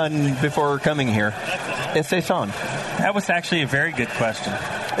Saison before coming here. It's Saison. That was actually a very good question.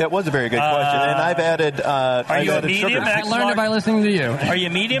 It was a very good question, and I've added. Are you a medium? I learned it by listening to you. Are you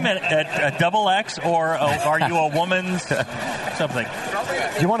medium at double X, or are you a woman's something?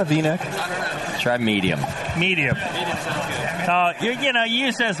 Do you want a V-neck? Try medium. Medium. Use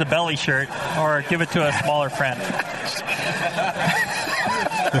it as a belly shirt, or give it to a smaller friend.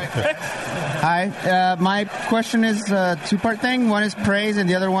 Hi. My question is a two-part thing. One is praise, and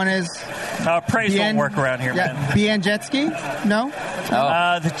the other one is... praise won't work around here, man. BN jet ski? No?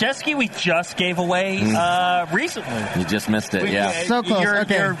 The jet ski we just gave away recently. You just missed it, So close.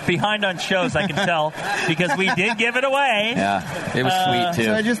 You're behind on shows, I can tell, because we did give it away. Yeah, it was sweet, too.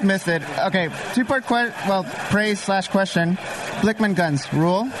 So I just missed it. Okay, two-part praise/question. Blickman guns,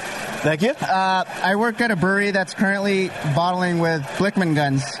 rule. Thank you. I work at a brewery that's currently bottling with Blickman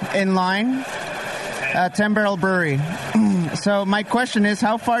guns in line. 10-barrel brewery. So my question is,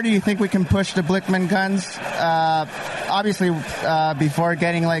 how far do you think we can push the Blickman guns? Obviously, before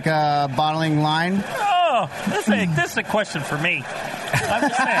getting like a bottling line. Oh, this is a question for me. I'm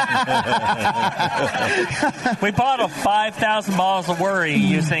just saying. We bottled 5,000 bottles of Worry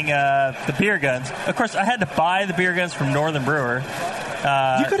using the beer guns. Of course, I had to buy the beer guns from Northern Brewer.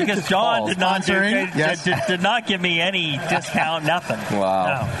 Because John did not give me any discount, nothing.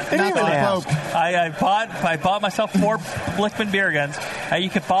 Wow. No. I bought myself 4 Blickman beer guns.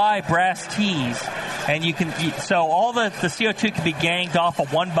 You could buy brass tees, and you can so all the CO2 can be ganged off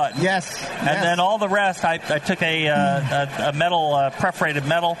of one button. Yes. And then all the rest, I took a metal perforated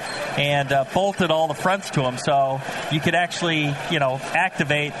metal and bolted all the fronts to them, so you could actually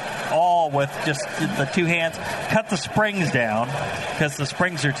activate all with just the 2 hands. Cut the springs down because the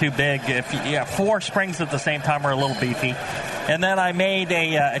springs are too big. If 4 springs at the same time are a little beefy. And then I made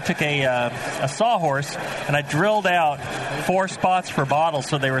I took a sawhorse and I drilled out 4 spots for bottles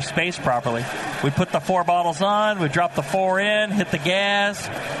so they were spaced properly. We put the 4 bottles on, we dropped the 4 in, hit the gas,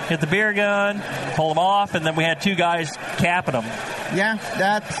 hit the beer gun, pull them off, and then we had 2 guys capping them. Yeah,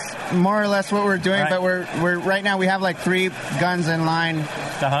 that's more or less what we're doing, but we're right now we have like 3 guns in line.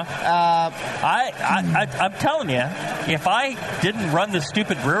 I'm telling you, if I didn't run this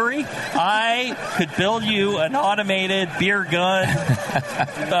stupid brewery, I could build you an automated beer gun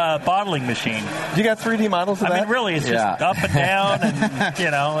bottling machine. You got 3D models of that? I mean, really, it's just up and down, and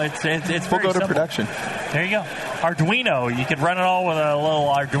it's we'll very go to simple. production. There you go. Arduino. You could run it all with a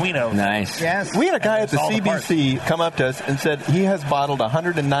little Arduino. Nice. Yes. We had a guy at the CBC come up to us and said he has bottled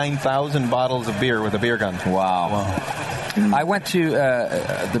 109,000 bottles of beer with a beer gun. Wow. I went to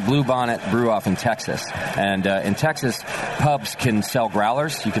the Blue Bonnet Brew Off in Texas, and in Texas, pubs can sell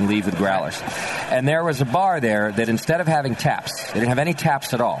growlers. You can leave with growlers. And there was a bar there that instead of having taps, they didn't have any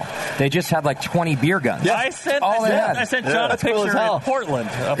taps at all. They just had like 20 beer guns. Yeah. I sent John a picture in Portland.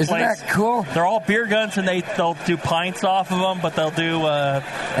 Isn't that cool? They're all beer guns, and they'll do pints off of them, but they'll do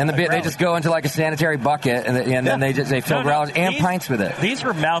and they just go into like a sanitary bucket, and then they fill growlers and pints with it. These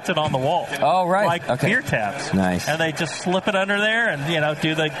are mounted on the wall. Oh, right. Like beer taps. Nice. And they just slip it under there and,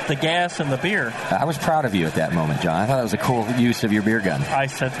 do the gas and the beer. I was proud of you at that moment, John. I thought that was a cool use of your beer gun. I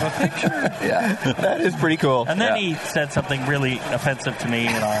sent him a picture. Yeah. That is pretty cool. And then he said something really offensive to me.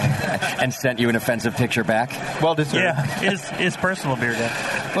 And sent you an offensive picture back? Well deserved. Yeah, his personal beer gun.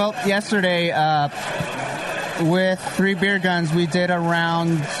 Well, yesterday, with 3 beer guns, we did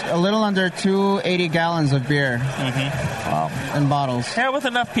around a little under 280 gallons of beer. Mm-hmm. Wow. In bottles. Yeah, with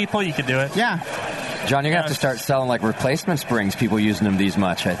enough people, you could do it. Yeah. John, you're going to have to start selling like replacement springs, people using them this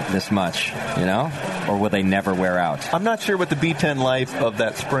much, Or will they never wear out? I'm not sure what the B10 life of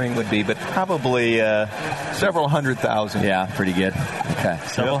that spring would be, but probably several 100,000. Yeah, pretty good. Okay.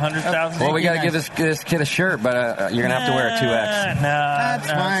 Several 100,000? Well, we got to give this kid a shirt, but you're going to have to wear a 2X. No, that's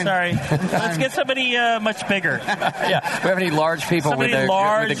fine. Sorry. Let's get somebody much bigger. Yeah. Do we have any large people with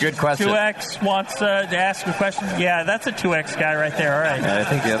a good question? 2X wants to ask a question? Yeah, that's a 2X guy right there. All right. I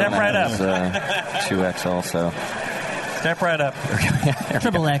think the Step other right one up. is 2X also. Step right up.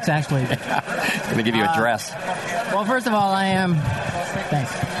 Triple X, actually. Going to give you a dress. Well, first of all, I am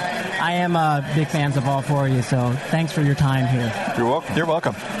big fans of all 4 of you, so thanks for your time here. You're welcome. You're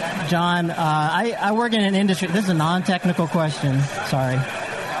welcome. John, I work in an industry. This is a non-technical question. Sorry.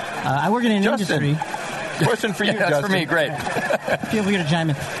 I work in an industry. Question for you, That's Justin. for me. Great. Feel free to chime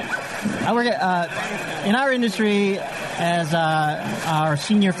in. I work in our industry as our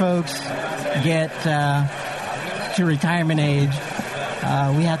senior folks get to retirement age.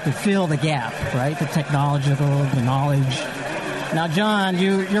 We have to fill the gap, right? The technological, the knowledge. Now, John,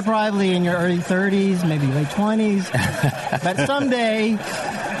 you're probably in your early 30s, maybe late 20s, but someday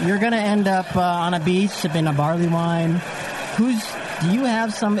you're going to end up on a beach sipping a barley wine. Do you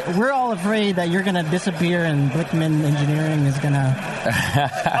have some? We're all afraid that you're going to disappear and Blickman Engineering is going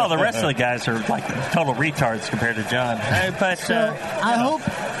to. Oh, the rest of the guys are like total retards compared to John. But I hope.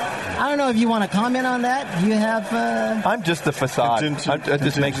 I don't know if you want to comment on that. Do you have... I'm just the facade. I'm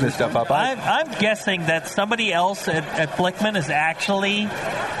just making this stuff up. I'm guessing that somebody else at Blickman is actually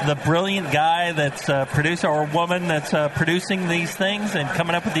the brilliant guy that's a producer or woman that's producing these things and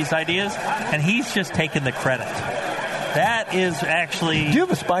coming up with these ideas, and he's just taking the credit. That is actually... Do you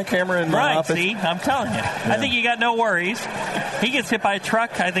have a spy camera in my office? Right, see? I'm telling you. Yeah. I think you got no worries. He gets hit by a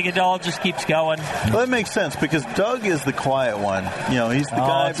truck, I think it all just keeps going. Well, that makes sense because Doug is the quiet one. He's the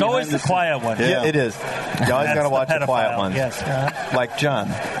guy. It's always the quiet one. Yeah, it is. You always got to watch the quiet ones. Yes. Like John.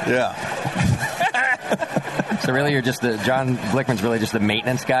 Yeah. So really, John Blickman's really just the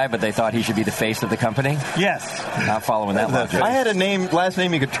maintenance guy, but they thought he should be the face of the company? Yes. Not following that logic. I had a last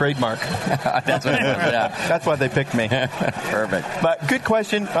name you could trademark. That's what it was, yeah. That's why they picked me. Perfect. But good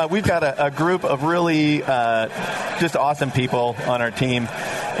question. We've got a group of really just awesome people on our team,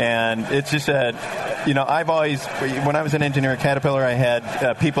 and it's just I've always, when I was an engineer at Caterpillar, I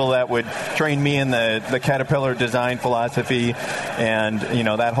had people that would train me in the Caterpillar design philosophy and,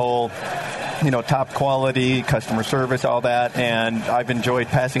 that whole, top quality, customer service, all that. And I've enjoyed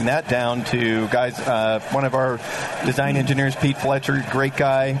passing that down to guys. One of our design engineers, Pete Fletcher, great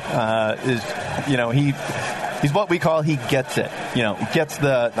guy, he's what we call, he gets it. Gets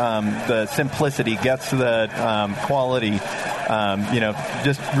the simplicity, gets the quality.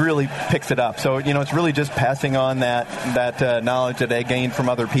 Just really picks it up. So, it's really just passing on that knowledge that I gained from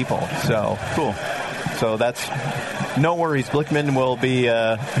other people. So cool. So that's no worries. Blickman will be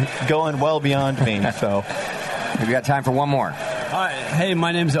going well beyond me. So we've got time for one more. All right. Hey,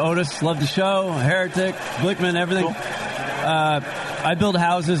 my name's Otis. Love the show. Heretic, Blickman, everything. Cool. I build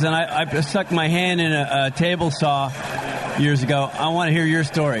houses, and I stuck my hand in a table saw years ago. I want to hear your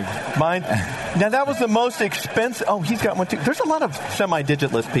story. Mine? Now, that was the most expensive. Oh, he's got one, too. There's a lot of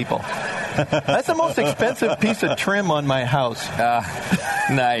semi-digitless people. That's the most expensive piece of trim on my house.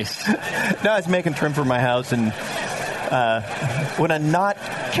 Nice. Now I was making trim for my house, and when a knot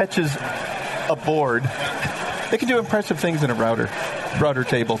catches a board, it can do impressive things in a router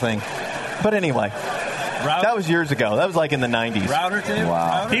table thing. But anyway... That was years ago. That was like in the 90s. Router table?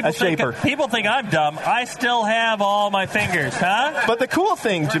 Wow. People think I'm dumb. I still have all my fingers, huh? But the cool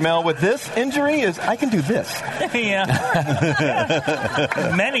thing, Jamel, with this injury is I can do this. Yeah.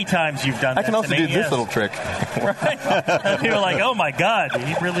 Many times you've done that. I can also do this little trick. Right. People are like, oh, my God,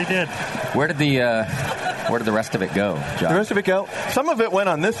 he really did. Where did the Where did the rest of it go, John? The rest of it go? Some of it went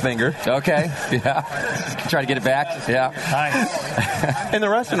on this finger. Okay, yeah. Try to get it back. Yeah. Nice. And the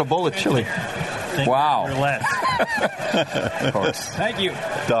rest in a bowl of chili. Wow. Of course. Thank you.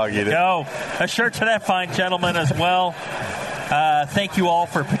 Dog eat it. Go. A shirt to that fine gentleman as well. Thank you all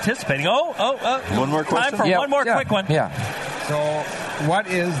for participating. One more question? Time for one more quick one. Yeah. So, what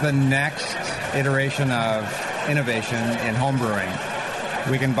is the next iteration of innovation in home brewing?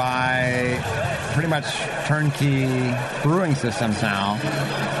 We can buy pretty much turnkey brewing systems now.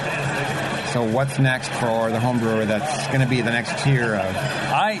 So, what's next for the home brewer that's going to be the next tier of?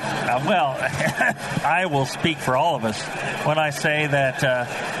 I will speak for all of us when I say that.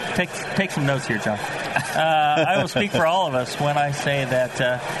 Take some notes here, John. I will speak for all of us when I say that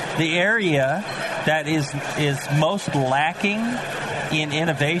the area that is most lacking in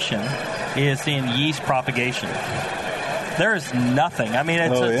innovation is in yeast propagation. There is nothing. I mean,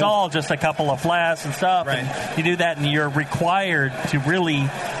 it's all just a couple of flasks and stuff. Right. And you do that, and you're required to really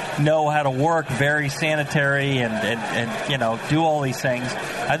know how to work very sanitary and do all these things.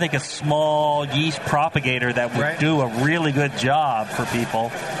 I think a small yeast propagator that would do a really good job for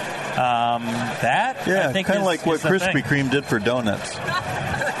people. I think kind of like what Krispy Kreme did for donuts.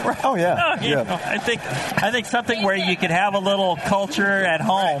 Oh yeah. I think something where you could have a little culture at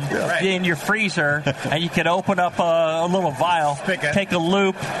home in your freezer, and you could open up a little vial, take a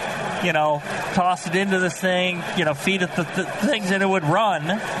loop, toss it into this thing, feed it the things, and it would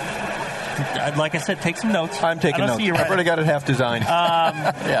run. Like I said, take some notes. I'm taking notes. I've already got it half designed.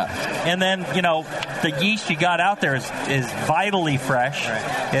 And then, the yeast you got out there is vitally fresh.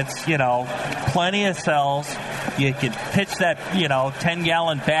 Right. It's, plenty of cells. You could pitch that,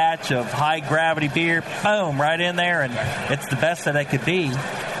 10-gallon batch of high-gravity beer, boom, right in there, and it's the best that it could be.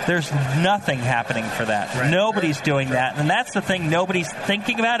 There's nothing happening for that. Right. Nobody's doing that. And that's the thing nobody's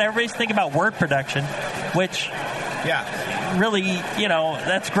thinking about. Everybody's thinking about wort production, which... really,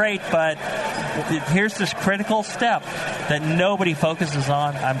 that's great, but here's this critical step that nobody focuses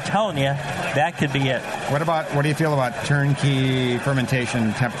on. I'm telling you, that could be it. What do you feel about turnkey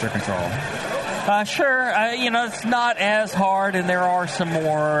fermentation temperature control? Sure. It's not as hard, and there are some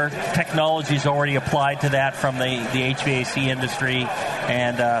more technologies already applied to that from the HVAC industry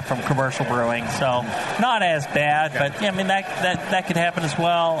and from commercial brewing. So not as bad, but that could happen as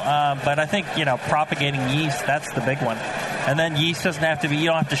well. But I think propagating yeast, that's the big one. And then yeast doesn't have to be. You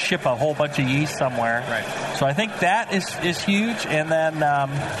don't have to ship a whole bunch of yeast somewhere. Right. So I think that is huge. And then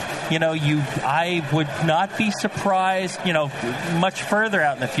I would not be surprised. Much further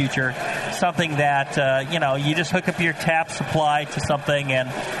out in the future, something that you just hook up your tap supply to something and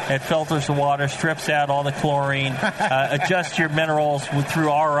it filters the water, strips out all the chlorine, adjusts your minerals through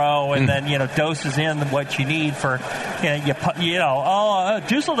RO, and then doses in what you need for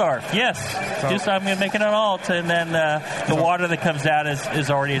Dusseldorf. Yes, I'm going to make it an alt, and then the water that comes out is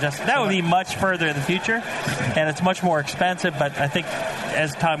already adjusted. That would be much further in the future, and it's much more expensive. But I think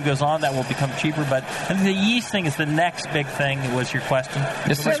as time goes on, that will become cheaper. But I think the yeast thing is the next big thing. Was your question?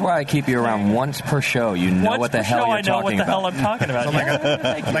 This is why I keep you around once per show. You know what the hell you're talking about. I know what the hell I'm talking about.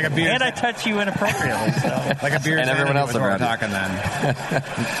 Like a beer, and I touch you inappropriately. So. Like a beer, and everyone else around. Talking then.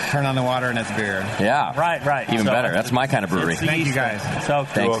 Turn on the water and it's beer. Yeah, right. Even better. That's my kind of brewery. Thank you guys. So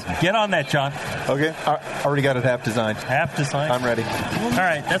thanks. Get on that, John. Okay. I already got it half designed. Half designed. I'm ready. All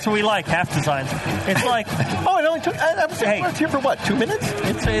right, that's what we like. Half designed. It's like it only took. I was here for what? 2 minutes?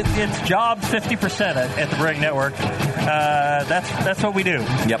 It's job 50% at the Brewing Network. That's what we do.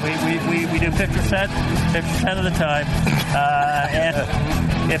 Yep. We do 50% of the time,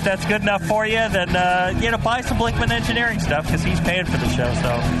 and if that's good enough for you, then buy some Blickman Engineering stuff because he's paying for the show,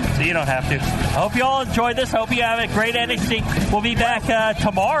 so you don't have to. I hope you all enjoyed this. Hope you have a great NHC. We'll be back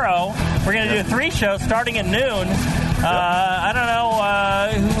tomorrow. We're going to do 3 shows starting at noon. I don't know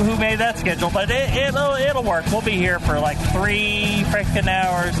who made that schedule, but it'll work. We'll be here for like 3 freaking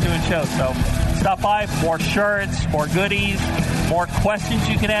hours doing shows. So stop by. More shirts, more goodies, more questions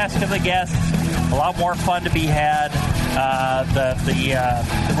you can ask of the guests. A lot more fun to be had.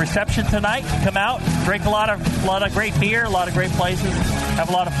 The reception tonight. Come out, drink a lot of great beer, a lot of great places, have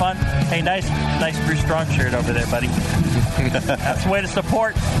a lot of fun. Hey, nice Brew Strong shirt over there, buddy. That's the way to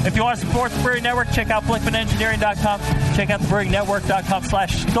support. If you want to support the Brewing Network, check out BlickmanEngineering.com. Check out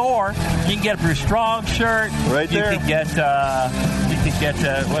thebrewingnetwork.com/store. You can get a Brew Strong shirt. Right there. You can get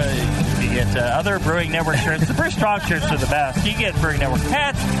other Brewing Network shirts. The Brew Strong shirts are the best. You get Brewing Network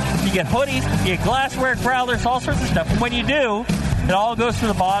hats, you get hoodies, you get glassware, growlers, all sorts of stuff. And when you do, it all goes to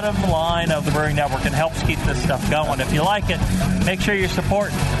the bottom line of the Brewing Network and helps keep this stuff going. If you like it, make sure you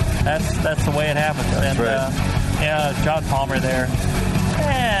support. That's the way it happens. That's right. John Palmer there.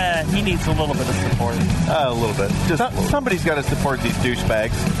 He needs a little bit of support. A little bit. Somebody's got to support these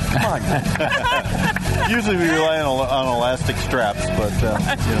douchebags. Come on. Usually we rely on elastic straps, but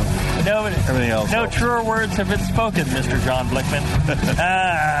everything else. No truer words have been spoken, Mr. John Blickman.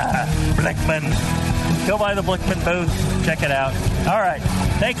 Blickman. Go by the Blickman booth. Check it out. All right.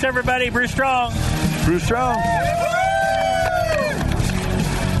 Thanks, everybody. Brew strong. Brew strong.